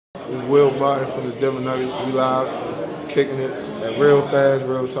It's Will Martin from the Denver Nuggets. We live, kicking it at Real Fast,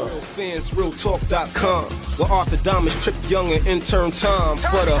 Real Talk. RealFansRealTalk.com, where Arthur Diamonds, Trip Young, and intern Tom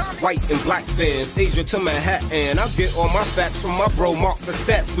for the white and black fans, Asia to Manhattan. I get all my facts from my bro Mark the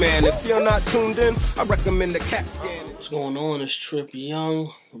Stats Man. If you're not tuned in, I recommend the cat scan. What's going on? It's Trip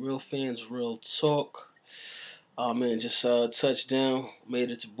Young, Real Fans Real Talk. Man, just touched down,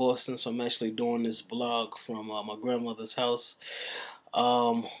 made it to Boston, so I'm actually doing this vlog from my grandmother's house.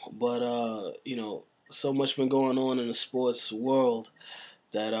 You know, so much been going on in the sports world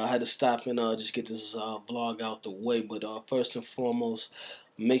that I had to stop and just get this vlog out the way. But first and foremost,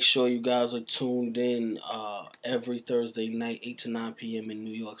 make sure you guys are tuned in every Thursday night, 8 to 9 p.m. in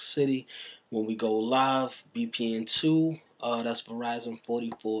New York City when we go live, BPN 2. That's Verizon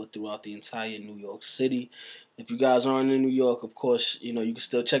 44 throughout the entire New York City. If you guys aren't in New York, of course, you know, you can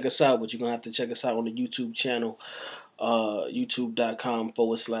still check us out, but you're going to have to check us out on the YouTube channel,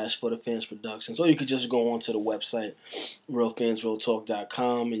 youtube.com/For The Fans Productions. Or you could just go onto the website,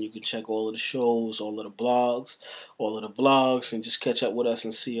 RealFansRealTalk.com, and you can check all of the shows, all of the blogs, and just catch up with us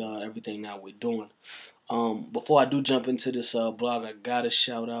and see everything that we're doing. Before I do jump into this blog, I got to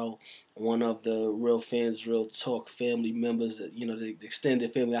shout out one of the Real Fans Real Talk family members, that, you know, the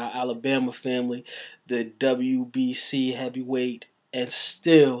extended family, our Alabama family, the WBC heavyweight and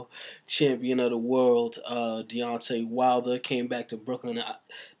still champion of the world, Deontay Wilder, came back to Brooklyn.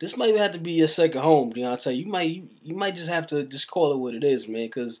 This might have to be your second home, Deontay. You might just have to just call it what it is, man,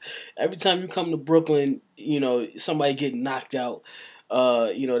 because every time you come to Brooklyn, you know, somebody get knocked out.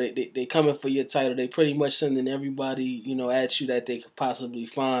 You know, they coming for your title. They pretty much sending everybody, you know, at you that they could possibly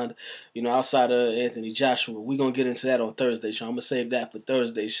find, you know, outside of Anthony Joshua. We're going to get into that on Thursday show. I'm going to save that for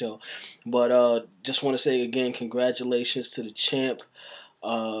Thursday's show. But just want to say again, congratulations to the champ.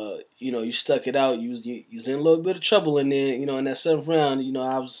 You know, you stuck it out. You was in a little bit of trouble in there, you know, in that 7th round. You know,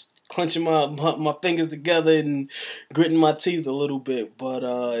 I was clenching my fingers together and gritting my teeth a little bit. But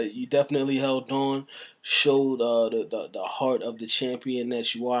you definitely held on. Showed the heart of the champion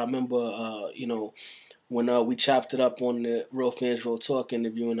that you are. I remember, you know, when we chopped it up on the Real Fans Real Talk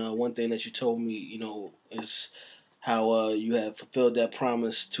interview, and one thing that you told me, you know, is how you have fulfilled that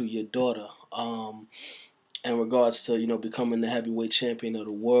promise to your daughter in regards to, you know, becoming the heavyweight champion of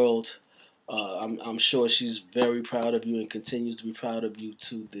the world. I'm sure she's very proud of you and continues to be proud of you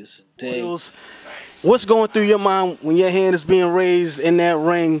to this day. What's going through your mind when your hand is being raised in that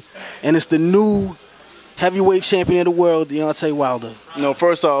ring and it's the new heavyweight champion of the world, Deontay Wilder? You know,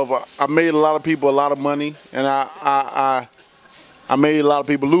 first off, I made a lot of people a lot of money, and I made a lot of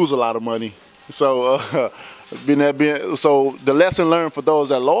people lose a lot of money. So, so the lesson learned for those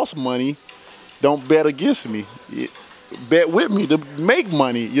that lost money: don't bet against me. Bet with me to make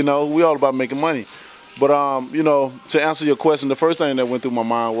money. You know, we all about making money. But you know, to answer your question, the first thing that went through my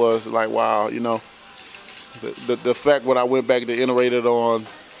mind was like, wow, you know, the fact when I went back to iterate it on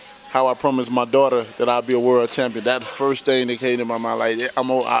how I promised my daughter that I'd be a world champion. That's the first thing that came to my mind. Like,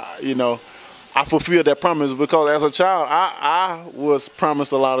 you know, I fulfilled that promise because as a child, I was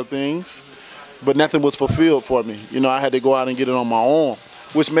promised a lot of things, but nothing was fulfilled for me. You know, I had to go out and get it on my own,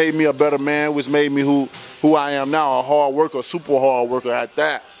 which made me a better man, which made me who I am now, a hard worker, super hard worker at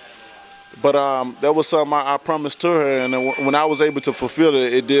that. But that was something I promised to her, and when I was able to fulfill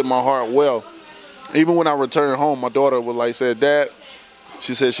it, it did my heart well. Even when I returned home, my daughter would like say, "Dad,"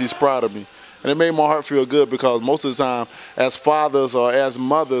 she said she's proud of me. And it made my heart feel good because most of the time, as fathers or as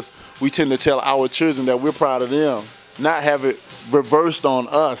mothers, we tend to tell our children that we're proud of them, not have it reversed on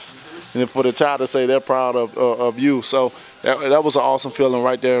us. And for the child to say they're proud of you. So that was an awesome feeling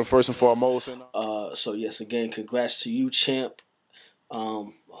right there, first and foremost. So, yes, again, congrats to you, champ.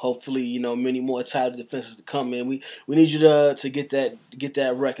 Hopefully, you know, many more title defenses to come, man. We need you to get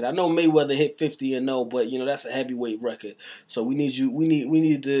that record. I know Mayweather hit 50-0, but you know that's a heavyweight record. So we need you. We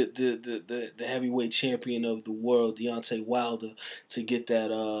need the heavyweight champion of the world, Deontay Wilder, to get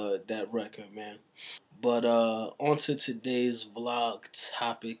that record, man. But on to today's vlog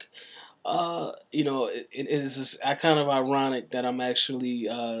topic. You know, it is kind of ironic that I'm actually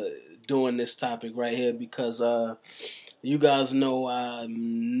doing this topic right here because you guys know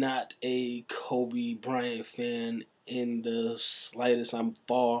I'm not a Kobe Bryant fan in the slightest. I'm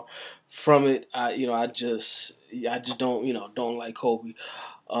far from it. I just don't like Kobe.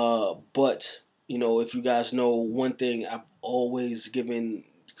 But you know, if you guys know one thing, I've always given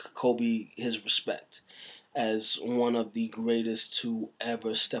Kobe his respect as one of the greatest to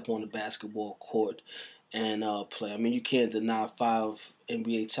ever step on the basketball court and play. I mean, you can't deny 5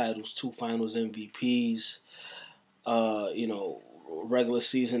 NBA titles, 2 Finals MVPs. You know, regular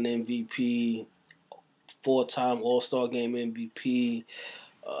season MVP, 4-time All-Star Game MVP,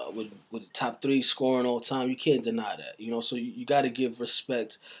 with the top 3 scoring all time. You can't deny that, you know. So you got to give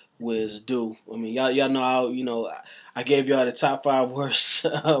respect where it's due. I mean, y'all know how, you know, I gave y'all the top 5 worst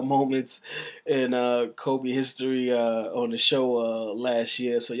moments in Kobe history on the show last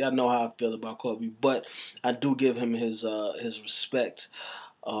year. So y'all know how I feel about Kobe, but I do give him his respect.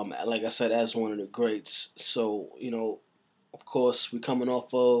 Like I said, as one of the greats. So, you know, of course, we're coming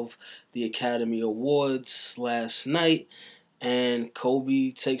off of the Academy Awards last night, and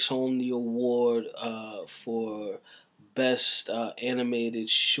Kobe takes home the award for Best Animated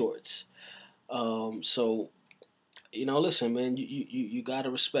Shorts. So, you know, listen, man, you gotta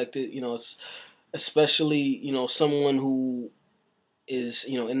respect it. You know, it's especially, you know, someone who is,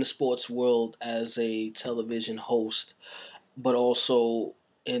 you know, in the sports world as a television host, but also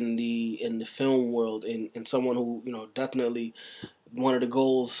in the film world, and someone who, you know, definitely one of the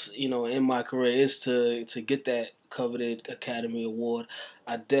goals, you know, in my career is to get that coveted Academy Award.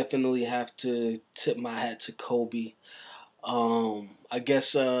 I definitely have to tip my hat to Kobe. I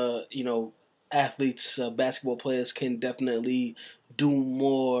guess you know, athletes, basketball players can definitely do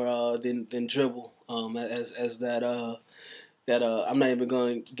more than dribble. As that I'm not even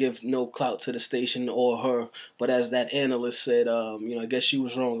going to give no clout to the station or her, but as that analyst said, you know, I guess she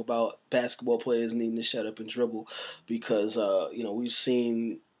was wrong about basketball players needing to shut up and dribble, because you know, we've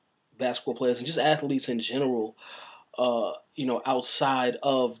seen basketball players and just athletes in general, you know, outside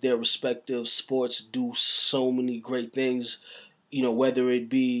of their respective sports, do so many great things, you know, whether it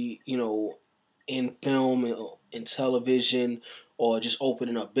be, you know, in film and in television, or just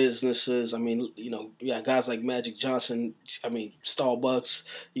opening up businesses. I mean, you know, you got guys like Magic Johnson. I mean, Starbucks.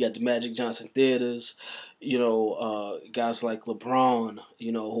 You got the Magic Johnson Theaters. You know, guys like LeBron,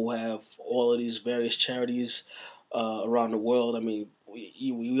 you know, who have all of these various charities around the world. I mean,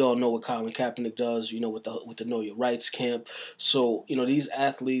 we all know what Colin Kaepernick does, you know, with the Know Your Rights camp. So, you know, these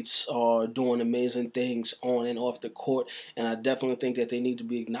athletes are doing amazing things on and off the court, and I definitely think that they need to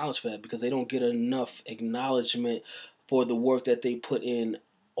be acknowledged for that, because they don't get enough acknowledgement for the work that they put in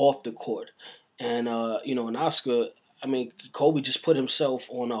off the court. And, you know, an Oscar, I mean, Kobe just put himself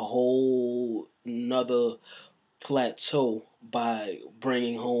on a whole nother plateau by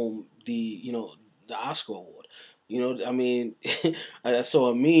bringing home the Oscar award. You know, I mean, I saw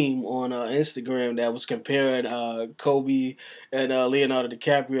a meme on Instagram that was comparing Kobe and Leonardo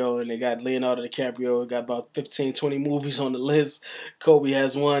DiCaprio, and they got Leonardo DiCaprio got about 15, 20 movies on the list. Kobe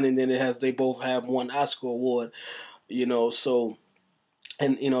has one, and then they both have one Oscar award. You know, so,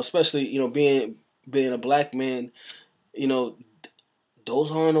 and, you know, especially, you know, being a black man, you know,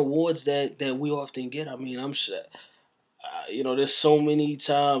 those aren't awards that we often get. I mean, I'm sure, you know, there's so many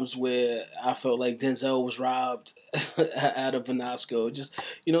times where I felt like Denzel was robbed out of an Oscar. Just,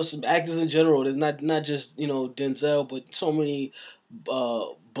 you know, some actors in general. There's not just, you know, Denzel, but so many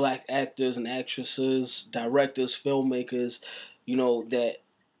black actors and actresses, directors, filmmakers, you know, that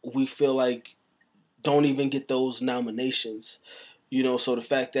we feel like don't even get those nominations. You know, so the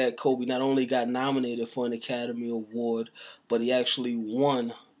fact that Kobe not only got nominated for an Academy Award, but he actually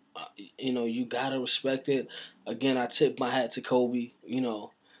won, you know, you gotta respect it. Again, I tip my hat to Kobe. You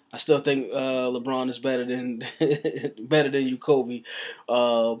know, I still think LeBron is better than you, Kobe,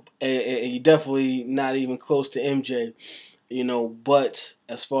 and you're definitely not even close to MJ. You know, but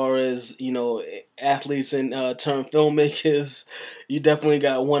as far as, you know, athletes and term filmmakers, you definitely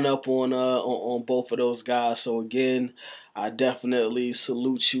got one up on both of those guys. So again, I definitely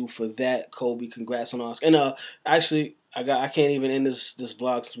salute you for that, Kobe. Congrats on Oscar. And actually, I can't even end this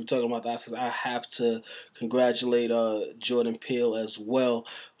blog since we're talking about the Oscars. I have to congratulate Jordan Peele as well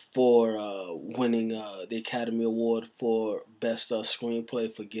for winning the Academy Award for Best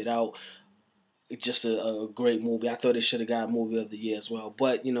Screenplay for Get Out. It's just a great movie. I thought it should have got Movie of the Year as well.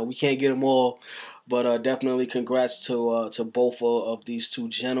 But, you know, we can't get them all. But definitely congrats to both of these two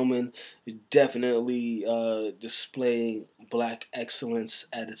gentlemen. Definitely displaying black excellence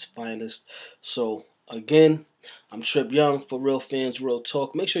at its finest. So, again, I'm Trip Young for Real Fans, Real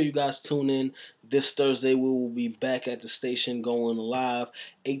Talk. Make sure you guys tune in this Thursday. We will be back at the station going live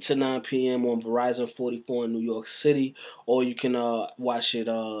 8 to 9 p.m. on Verizon 44 in New York City. Or you can watch it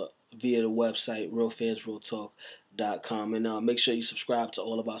via the website, realfansrealtalk.com. And make sure you subscribe to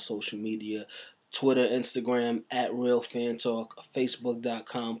all of our social media. Twitter, Instagram, at RealFanTalk,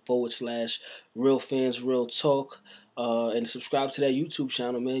 Facebook.com/RealFansRealTalk. And subscribe to that YouTube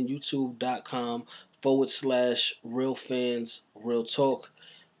channel, man, YouTube.com/RealFansRealTalk.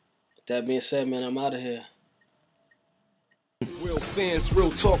 With that being said, man, I'm out of here.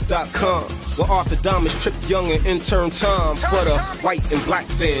 RealFansRealTalk.com, where Arthur Diamonds, Trip Young, and intern Tom for the white and black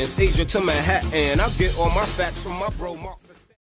fans. Asia to Manhattan, I get all my facts from my bro Mark.